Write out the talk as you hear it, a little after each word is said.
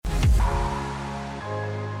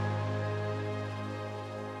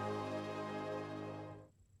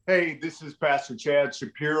Hey, this is Pastor Chad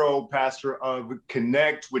Shapiro, pastor of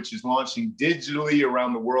Connect, which is launching digitally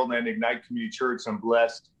around the world, and Ignite Community Church. I'm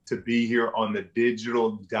blessed to be here on the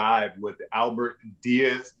digital dive with Albert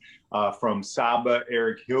Diaz from Saba,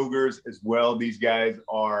 Eric Hilgers as well. These guys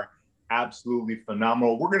are absolutely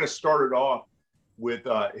phenomenal. We're going to start it off with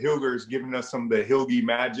Hilgers giving us some of the Hilgy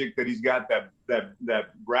magic that he's got, that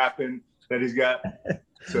rapping that he's got.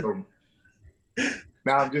 So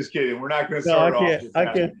no, I'm just kidding. We're not going to No, I start off can't. with I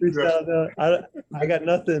that. can't freestyle. No, I got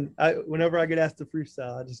nothing. Whenever I get asked to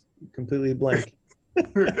freestyle, I just completely blank.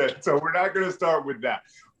 Okay, so we're not going to start with that,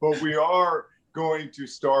 but we are going to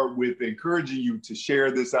start with encouraging you to share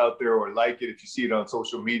this out there or like it if you see it on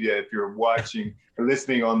social media. If you're watching or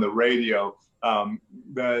listening on the radio,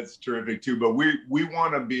 that's terrific too. But we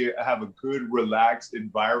want to have a good, relaxed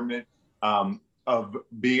environment of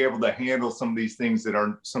being able to handle some of these things that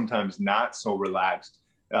are sometimes not so relaxed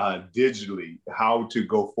digitally. How to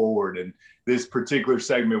go forward, and this particular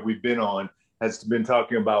segment we've been on has been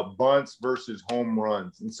talking about bunts versus home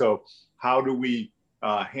runs. And so how do we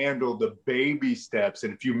handle the baby steps?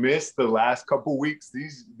 And if you missed the last couple weeks,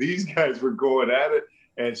 these guys were going at it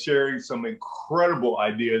and sharing some incredible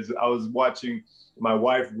ideas. I was watching my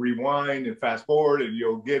wife rewind and fast forward, and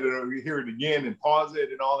you'll hear it again and pause it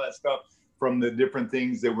and all that stuff from the different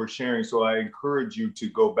things that we're sharing. So I encourage you to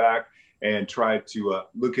go back and try to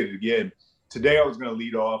look at it again. Today, I was going to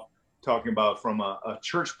lead off talking about from a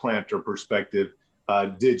church planter perspective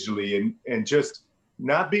digitally, and just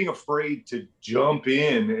not being afraid to jump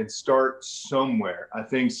in and start somewhere. I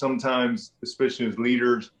think sometimes, especially as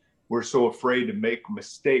leaders, we're so afraid to make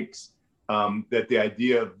mistakes that the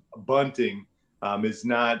idea of bunting is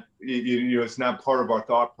not, it's not part of our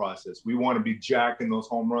thought process. We want to be jacking those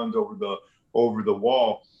home runs over the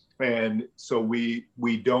wall, and so we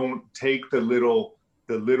don't take the little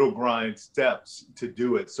grind steps to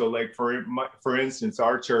do it. So like for instance,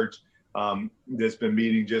 our church that's been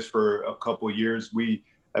meeting just for a couple of years, we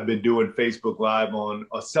have been doing Facebook Live on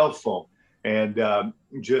a cell phone, and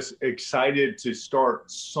just excited to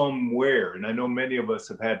start somewhere. And I know many of us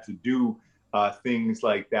have had to do things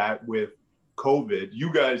like that with COVID.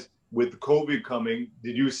 You guys, with COVID coming,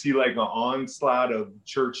 did you see like an onslaught of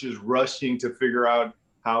churches rushing to figure out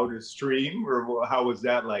how to stream, or how was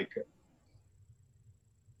that like?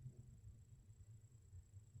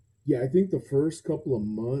 Yeah, I think the first couple of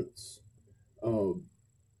months, uh,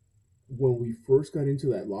 when we first got into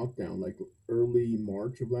that lockdown, like early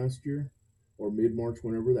March of last year or mid March,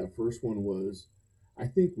 whenever that first one was, I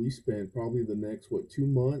think we spent probably the next, what, 2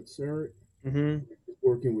 months, Eric, Mm-hmm.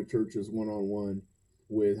 working with churches one on one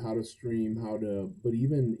with how to stream, but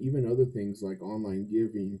even other things like online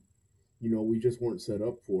giving. We just weren't set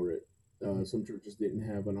up for it. Some churches didn't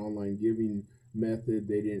have an online giving method.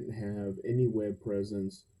 They didn't have any web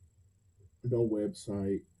presence, no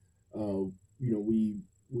website. We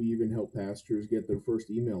even help pastors get their first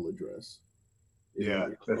email address Yeah,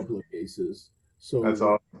 in a couple of cases. that's So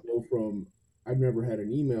awesome. go from I've never had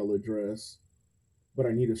an email address, but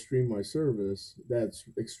I need to stream my service. That's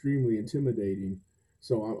extremely intimidating.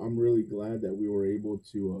 So I'm really glad that we were able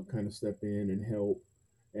to kind of step in and help.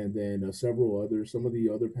 And then some of the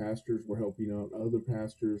other pastors were helping out other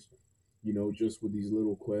pastors, just with these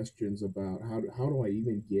little questions about how do I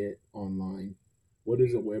even get online? What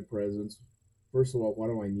is a web presence? First of all, why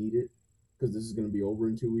do I need it? Because this is going to be over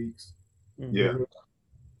in 2 weeks. Yeah, Remember,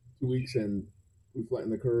 2 weeks and we flatten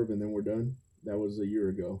the curve and then we're done. That was a year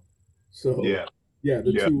ago. So yeah, yeah,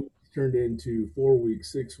 the yeah, 2 weeks turned into 4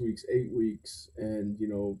 weeks, 6 weeks, 8 weeks, and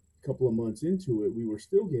a couple of months into it, we were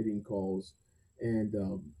still getting calls, and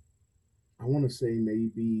I want to say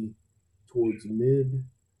maybe towards mid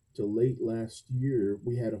to late last year,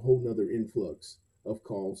 we had a whole nother influx of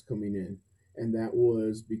calls coming in. And that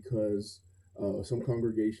was because some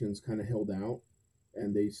congregations kind of held out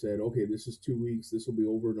and they said, okay, this is 2 weeks, this will be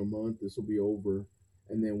over in a month, this will be over.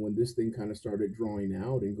 And then when this thing kind of started drawing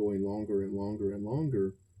out and going longer and longer and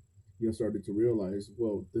longer, started to realize,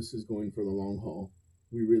 well, this is going for the long haul.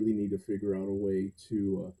 We really need to figure out a way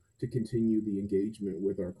to continue the engagement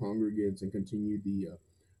with our congregants and continue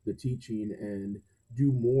the teaching and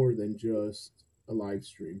do more than just a live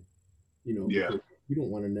stream. yeah, Because we don't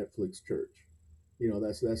want a Netflix church.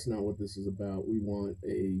 That's not what this is about. We want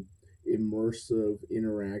a immersive,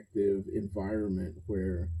 interactive environment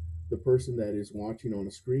where the person that is watching on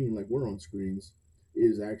a screen, like we're on screens,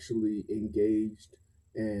 is actually engaged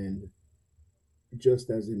and just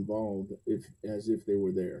as involved if they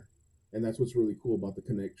were there. And that's what's really cool about the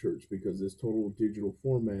Connect Church, because this total digital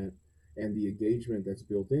format and the engagement that's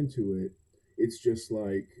built into it, it's just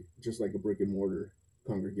like a brick and mortar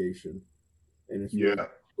congregation, and it's really yeah.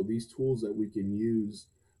 So these tools that we can use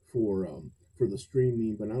for the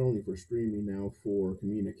streaming, but not only for streaming now, for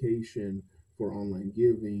communication, for online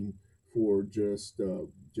giving, for just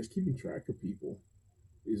keeping track of people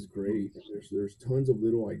is great. There's tons of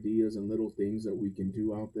little ideas and little things that we can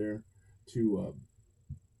do out there to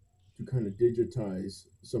to kind of digitize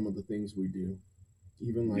some of the things we do.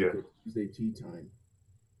 Even like Yeah. a Tuesday tea time,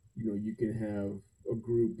 you know, you can have a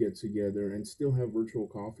group get together and still have virtual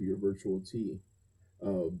coffee or virtual tea.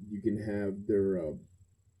 You can have their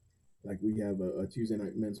like we have a Tuesday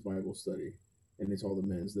night men's Bible study, and it's all the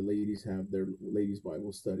men's. The ladies have their ladies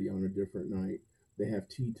Bible study on a different night. They have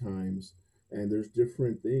tea times, and there's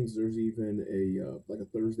different things. There's even a like a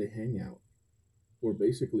Thursday hangout, where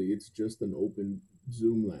basically it's just an open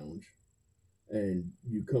Zoom lounge, and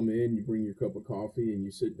you come in, you bring your cup of coffee, and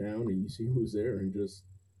you sit down, and you see who's there, and just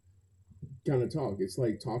kind of talk. It's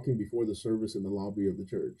like talking before the service in the lobby of the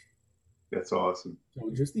church. That's awesome. So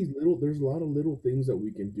just these little, there's a lot of little things that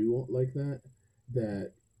we can do like that,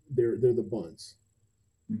 that they're the bunts,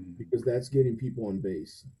 Mhm. because that's getting people on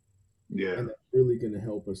base, Yeah. and that's really going to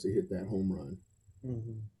help us to hit that home run.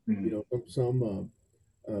 Mhm. You Mhm. know, some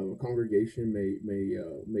congregation may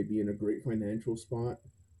be in a great financial spot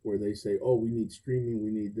where they say, "Oh, we need streaming,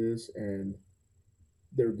 we need this," and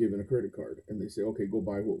they're given a credit card, and they say, "Okay, go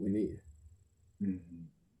buy what we need." Mhm.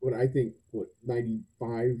 But I think what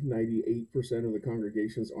 98% of the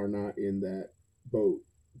congregations are not in that boat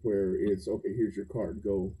where it's okay, here's your card,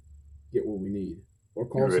 go get what we need, or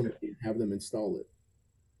call You're right. somebody and have them install it.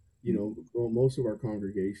 You know, Mhm. well, most of our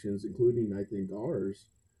congregations, including I think ours,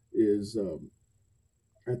 is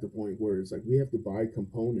at the point where it's like we have to buy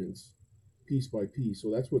components piece by piece. So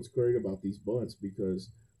that's what's great about these bunts, because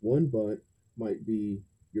one bunt might be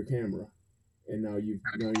your camera, and now you're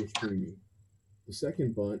streaming. The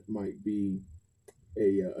second bunt might be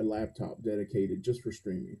a laptop dedicated just for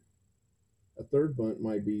streaming. A third bunt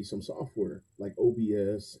might be some software like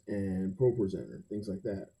OBS and ProPresenter, things like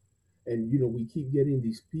that. And you know, we keep getting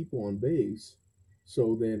these people on base.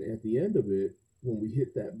 So then at the end of it, when we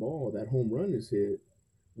hit that ball, that home run is hit,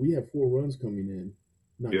 we have 4 runs coming in,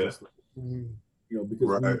 not Yeah. just, Mhm. you know,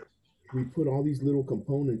 because Right. we put all these little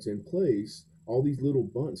components in place, all these little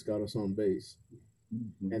bunts got us on base.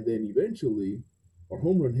 Mhm. And then eventually our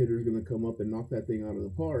home run hitter is going to come up and knock that thing out of the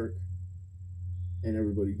park, and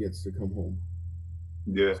everybody gets to come home.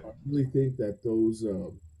 Yeah. So I really think that those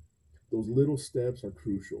little steps are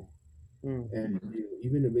crucial. Mhm. And Mhm. you know,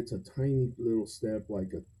 even if it's a tiny little step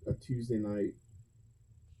like a Tuesday night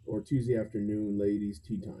or Tuesday afternoon ladies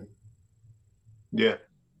tea time, Yeah.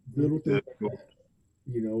 little things That's like cool. that.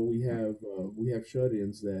 You know, we have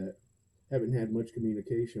shut-ins that haven't had much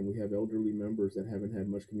communication. We have elderly members that haven't had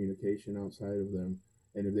much communication outside of them.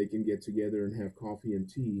 And if they can get together and have coffee and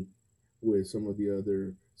tea with some of the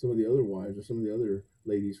other wives or some of the other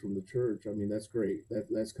ladies from the church, I mean that's great.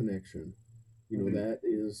 That's connection. You know, Mhm. that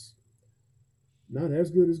is not as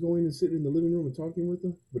good as going and sitting in the living room and talking with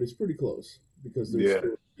them, but it's pretty close because there's Yeah.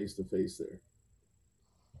 still face to face there.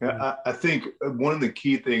 Yeah, Mhm. I think one of the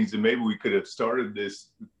key things, and maybe we could have started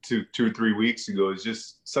this 2 or 3 weeks ago, is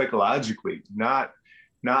just psychologically not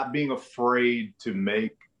being afraid to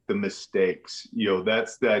make the mistakes. You know,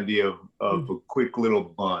 that's the idea of a quick little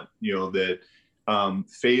bunt. You know, that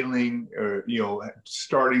failing or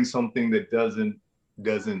starting something that doesn't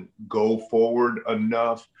go forward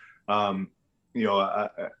enough. Um,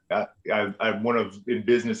 I one of in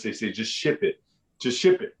business they say just ship it,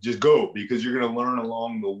 just go, because you're going to learn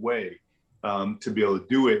along the way to be able to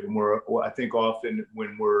do it. And I think often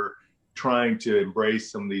when we're trying to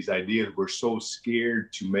embrace some of these ideas, we're so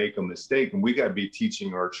scared to make a mistake. And we got to be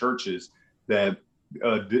teaching our churches that,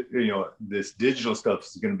 this digital stuff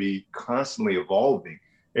is going to be constantly evolving.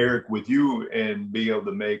 Eric, with you and being able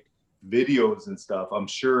to make videos and stuff, I'm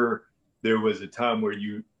sure there was a time where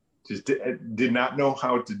you just did not know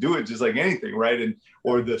how to do it, just like anything, right? And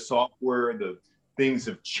or the software, the things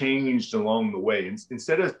have changed along the way. And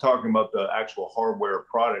instead of talking about the actual hardware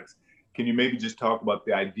products, can you maybe just talk about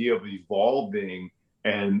the idea of evolving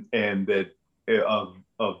and that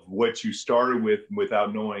of what you started with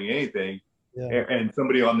without knowing anything, Yeah. and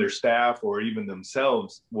somebody on their staff or even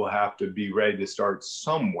themselves will have to be ready to start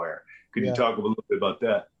somewhere. Could you Yeah. talk a little bit about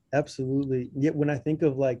that? Absolutely. Yeah, when I think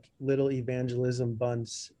of like little evangelism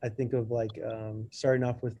bunts, I think of like starting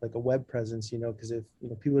off with like a web presence, because if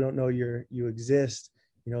people don't know you exist,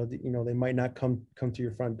 they might not come to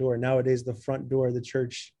your front door. Nowadays, the front door of the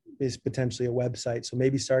church is potentially a website. So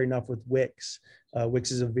maybe starting off with Wix.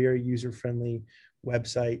 Wix is a very user-friendly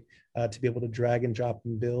website to be able to drag and drop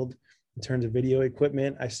and build. in terms of video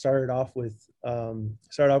equipment. I started off with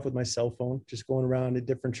my cell phone, just going around to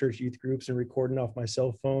different church youth groups and recording off my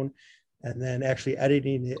cell phone, and then actually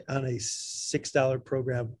editing it on a $6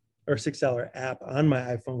 program or $6 app on my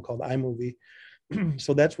iPhone called iMovie.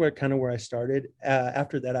 So that's where I started.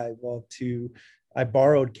 After that, I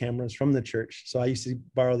borrowed cameras from the church. So I used to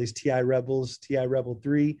borrow these TI Rebel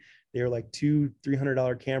 3. They were like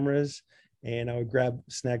 $300 cameras, and I would grab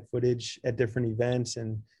snag footage at different events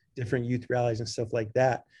and different youth rallies and stuff like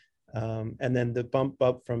that. And then the bump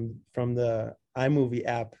up from the iMovie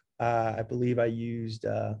app, I believe I used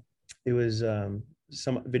it was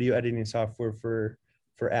some video editing software for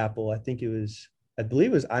Apple. I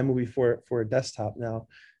believe it was iMovie for a desktop now.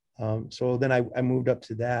 So then I moved up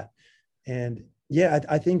to that. And yeah,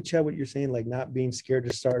 I think, Chad, what you're saying, like not being scared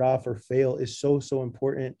to start off or fail is so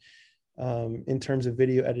important in terms of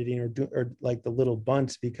video editing or like the little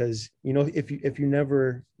bunts, because, you know, if you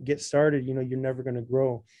never get started, you know, you're never going to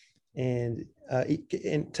grow. And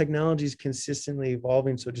technology is consistently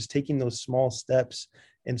evolving. So just taking those small steps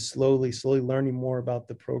and slowly learning more about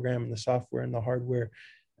the program and the software and the hardware,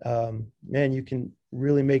 man, you can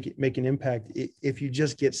really make an impact if you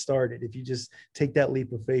just get started, if you just take that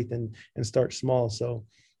leap of faith and start small. So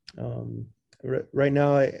right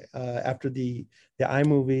now, after the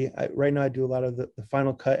iMovie, right now I do a lot of the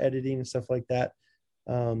Final Cut editing and stuff like that.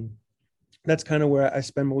 That's kind of where I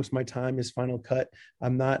spend most of my time, is Final Cut.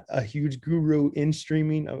 I'm not a huge guru in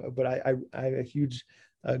streaming, but I'm a huge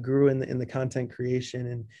guru in the content creation.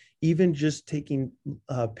 And even just taking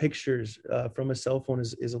pictures from a cell phone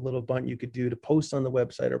is a little bunt you could do to post on the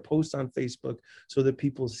website or post on Facebook so that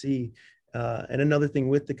people see. And another thing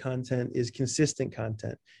with the content is consistent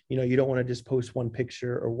content. You know, you don't want to just post one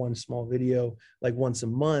picture or one small video like once a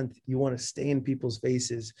month. You want to stay in people's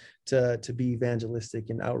faces to be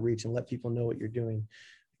evangelistic and outreach and let people know what you're doing.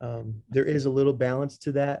 There is a little balance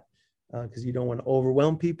to that, because you don't want to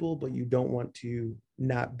overwhelm people, but you don't want to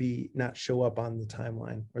not show up on the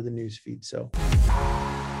timeline or the news feed. So